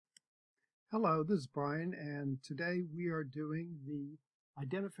Hello, this is Brian, and today we are doing the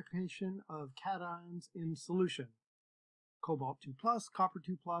identification of cations in solution. Cobalt 2+, copper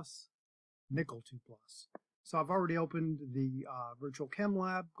 2+, nickel 2+. So I've already opened the virtual chem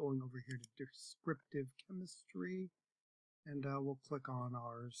lab, going over here to descriptive chemistry, and we'll click on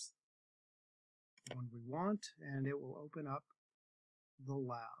ours, the one we want, and it will open up the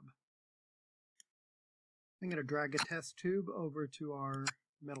lab. I'm going to drag a test tube over to our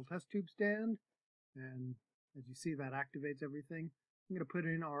metal test tube stand, and as you see, that activates everything. I'm going to put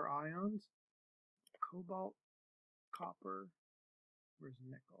in our ions: cobalt, copper, where's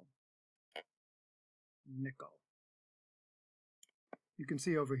nickel? Nickel. You can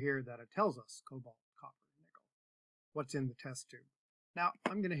see over here that it tells us cobalt, copper, nickel, what's in the test tube. Now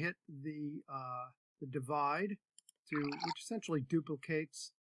I'm going to hit the divide which essentially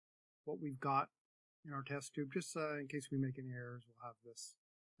duplicates what we've got in our test tube, just in case we make any errors. We'll have this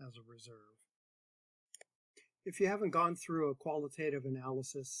as a reserve. If you haven't gone through a qualitative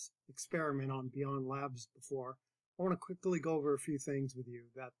analysis experiment on Beyond Labs before, I want to quickly go over a few things with you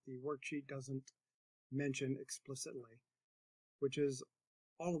that the worksheet doesn't mention explicitly, which is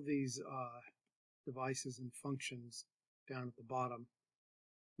all of these devices and functions down at the bottom.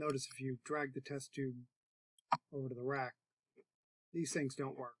 Notice if you drag the test tube over to the rack, these things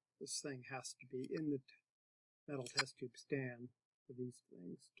don't work. This thing has to be in the metal test tube stand for these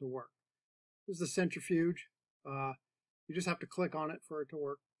things to work. This is the centrifuge. You just have to click on it for it to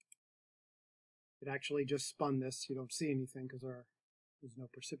work. It actually just spun this. You don't see anything because there's no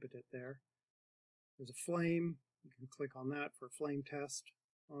precipitate there. There's a flame. You can click on that for a flame test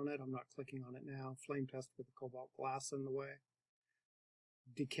on it. I'm not clicking on it now. Flame test with the cobalt glass in the way.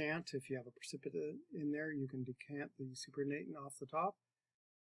 Decant, if you have a precipitate in there, you can decant the supernatant off the top.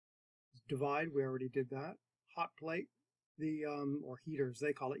 Divide, we already did that. Hot plate, or heaters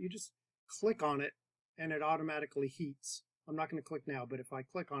they call it. You just click on it and it automatically heats. I'm not going to click now, but if I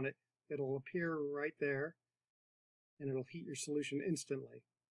click on it, it'll appear right there and it'll heat your solution instantly.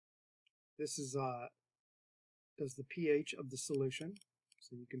 This is does the pH of the solution,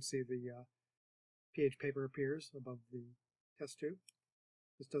 so you can see the pH paper appears above the test tube.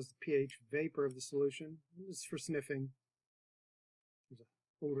 This does the pH vapor of the solution. This is for sniffing. There's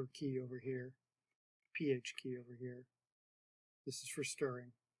a odor key over here, pH key over here. This is for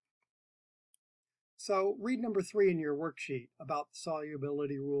stirring. So read number 3 in your worksheet about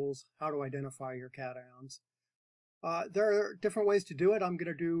solubility rules, how to identify your cations. There are different ways to do it. I'm going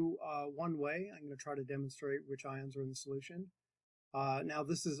to do one way. I'm going to try to demonstrate which ions are in the solution. Now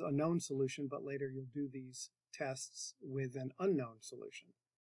this is a known solution, but later you'll do these tests with an unknown solution.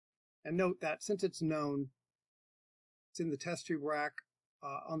 And note that since it's known, it's in the test tube rack.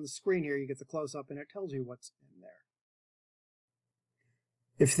 On the screen here, you get the close-up, and it tells you what's in there.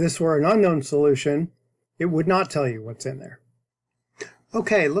 If this were an unknown solution, it would not tell you what's in there.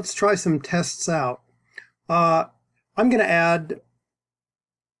 Okay, let's try some tests out. I'm going to add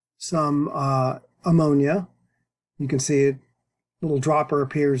some ammonia. You can see a little dropper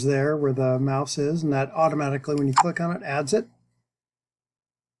appears there where the mouse is, and that automatically, when you click on it, adds it.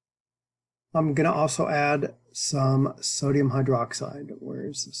 I'm going to also add some sodium hydroxide.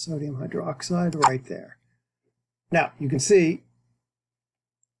 Where's the sodium hydroxide? Right there. Now, you can see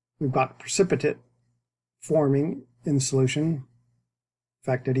we've got precipitate forming in the solution. In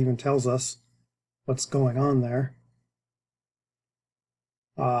fact, it even tells us what's going on there.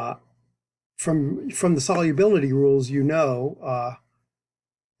 From the solubility rules, you know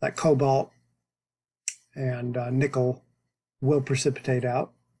that cobalt and nickel will precipitate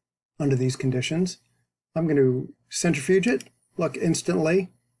out under these conditions. I'm going to centrifuge it. Look, instantly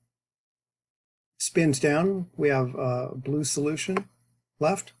spins down. We have a blue solution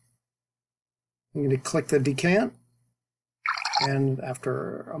left. I'm going to click the decant, and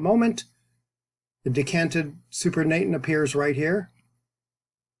after a moment, the decanted supernatant appears right here.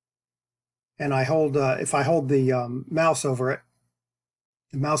 And I hold, if I hold the mouse over it,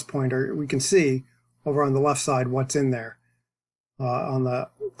 the mouse pointer, we can see over on the left side what's in there. On the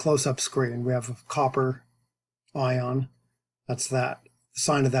close-up screen, we have a copper ion. That's that. The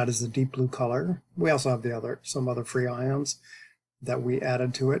sign of that is the deep blue color. We also have some other free ions that we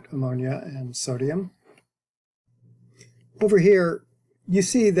added to it, ammonia and sodium. Over here, you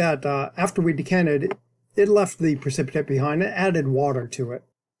see that after we decanted, it left the precipitate behind. It added water to it.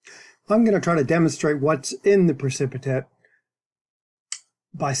 I'm going to try to demonstrate what's in the precipitate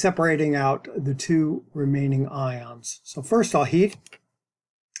by separating out the 2 remaining ions. So first I'll heat,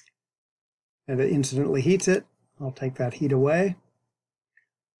 and it instantly heats it. I'll take that heat away.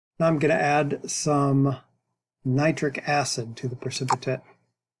 Now I'm going to add some nitric acid to the precipitate.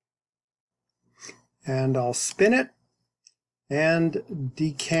 and I'll spin it and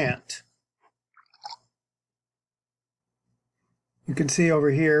decant. You can see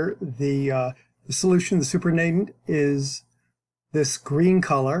over here the solution, the supernatant, is this green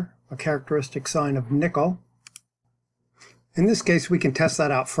color, a characteristic sign of nickel. In this case, we can test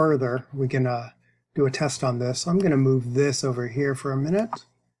that out further. We can do a test on this. I'm going to move this over here for a minute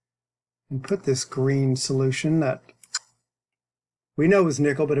and put this green solution that we know is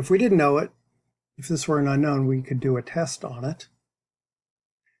nickel, but if we didn't know it, if this were an unknown, we could do a test on it.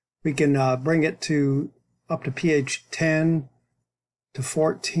 We can bring it to up to pH 10 to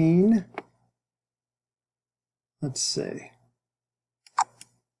 14. Let's see.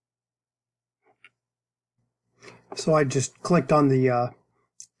 So I just clicked on the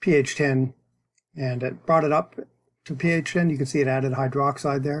pH 10 and it brought it up to pH 10. You can see it added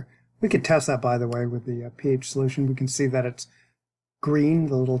hydroxide there. We could test that, by the way, with the pH solution. We can see that it's green,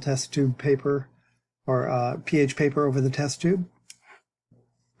 the little test tube paper or pH paper over the test tube.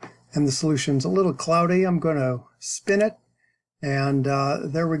 And the solution's a little cloudy. I'm going to spin it. And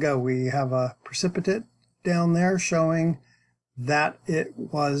there we go. We have a precipitate down there showing that it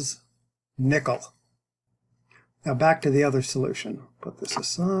was nickel. Now back to the other solution. Put this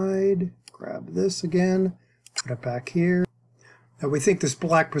aside, grab this again, put it back here. Now we think this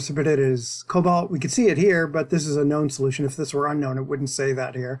black precipitate is cobalt. We can see it here, but this is a known solution. If this were unknown, it wouldn't say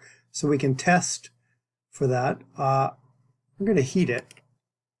that here. So we can test for that. I'm going to heat it.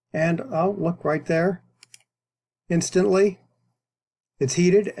 And oh, look right there. Instantly, it's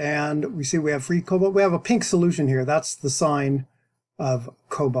heated, and we see we have free cobalt. We have a pink solution here. That's the sign of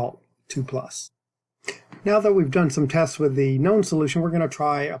cobalt 2+. Now that we've done some tests with the known solution, we're going to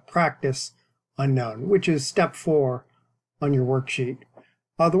try a practice unknown, which is step 4 on your worksheet.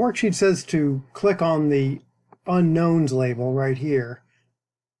 The worksheet says to click on the unknowns label right here,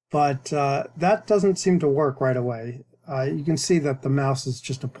 but that doesn't seem to work right away. You can see that the mouse is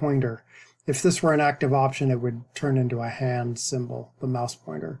just a pointer. If this were an active option, it would turn into a hand symbol, the mouse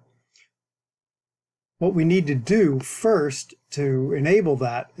pointer. What we need to do first to enable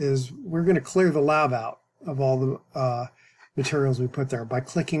that is we're going to clear the lab out of all the materials we put there by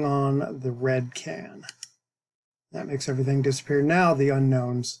clicking on the red can. That makes everything disappear. Now the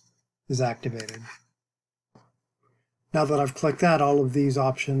unknowns is activated. Now that I've clicked that, all of these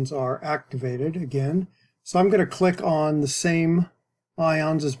options are activated again. So I'm going to click on the same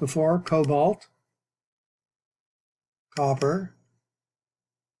ions as before: cobalt, copper,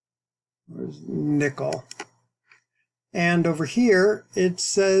 there's nickel. And over here it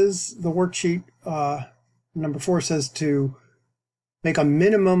says, the worksheet number 4 says to make a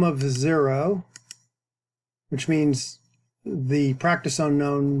minimum of 0, which means the practice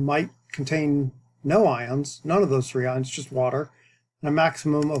unknown might contain no ions, none of those 3 ions, just water, and a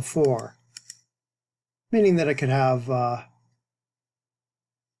maximum of 4, meaning that it could have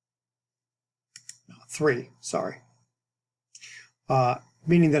 3, sorry.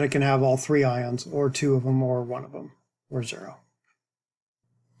 Meaning that it can have all 3 ions, or 2 of them, or 1 of them, or 0.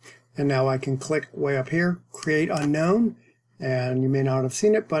 And now I can click way up here, create unknown, and you may not have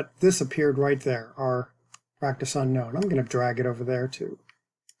seen it, but this appeared right there, our practice unknown. I'm going to drag it over there too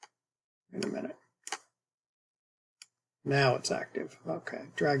in a minute. Now it's active. Okay,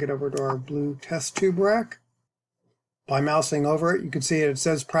 drag it over to our blue test tube rack. By mousing over it, you can see it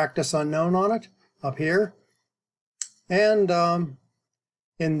says practice unknown on it up here. And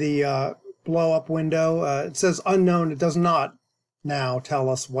in the blow up window, it says unknown. It does not now tell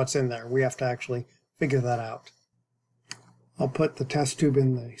us what's in there. We have to actually figure that out. I'll put the test tube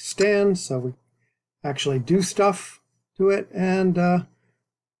in the stand so we actually do stuff to it, and I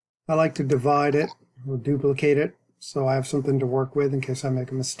like to divide it or duplicate it so I have something to work with in case I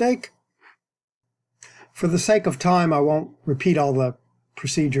make a mistake. For the sake of time, I won't repeat all the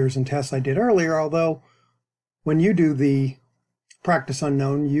procedures and tests I did earlier, although when you do the practice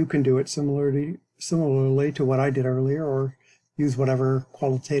unknown, you can do it similarly to what I did earlier, or use whatever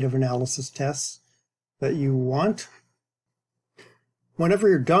qualitative analysis tests that you want. Whenever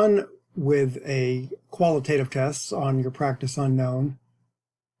you're done with a qualitative test on your practice unknown,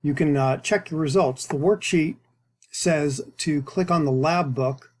 you can check your results. The worksheet says to click on the lab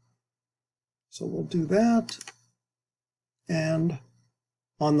book, so we'll do that. And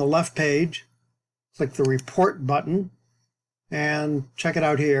on the left page, click the report button and check it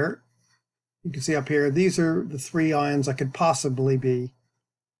out here. You can see up here, these are the 3 ions that could possibly be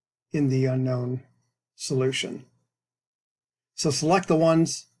in the unknown solution. So select the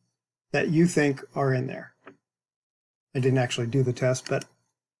ones that you think are in there. I didn't actually do the test, but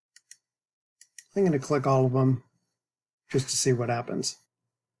I'm going to click all of them just to see what happens.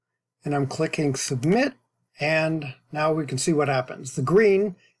 And I'm clicking submit, and now we can see what happens. The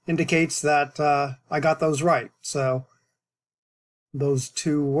green indicates that I got those right. So those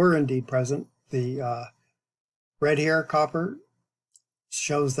two were indeed present. The red here, copper,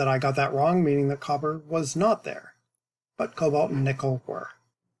 shows that I got that wrong, meaning that copper was not there, but cobalt and nickel were.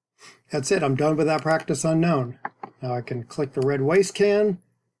 That's it. I'm done with that practice unknown. Now I can click the red waste can,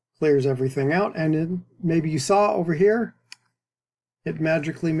 clears everything out, and then maybe you saw over here, it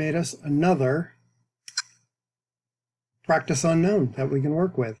magically made us another practice unknown that we can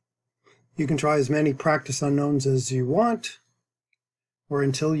work with. You can try as many practice unknowns as you want, or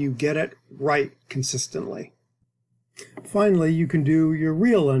until you get it right consistently. Finally, you can do your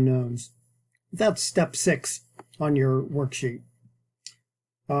real unknowns. That's step 6 on your worksheet.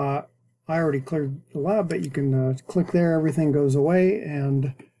 I already cleared the lab, but you can click there, everything goes away,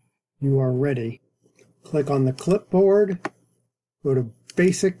 and you are ready. Click on the clipboard, go to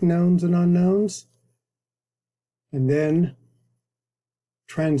Basic Knowns and Unknowns, and then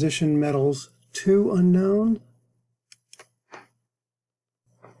Transition Metals to Unknown.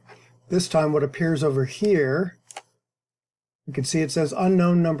 This time what appears over here, you can see it says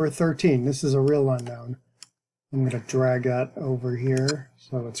unknown number 13. This is a real unknown. I'm going to drag that over here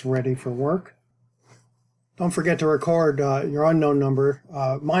so it's ready for work. Don't forget to record your unknown number.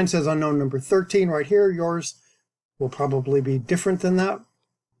 Mine says unknown number 13 right here. Yours will probably be different than that.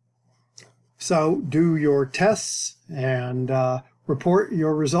 So do your tests and report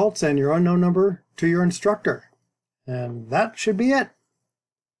your results and your unknown number to your instructor. And that should be it.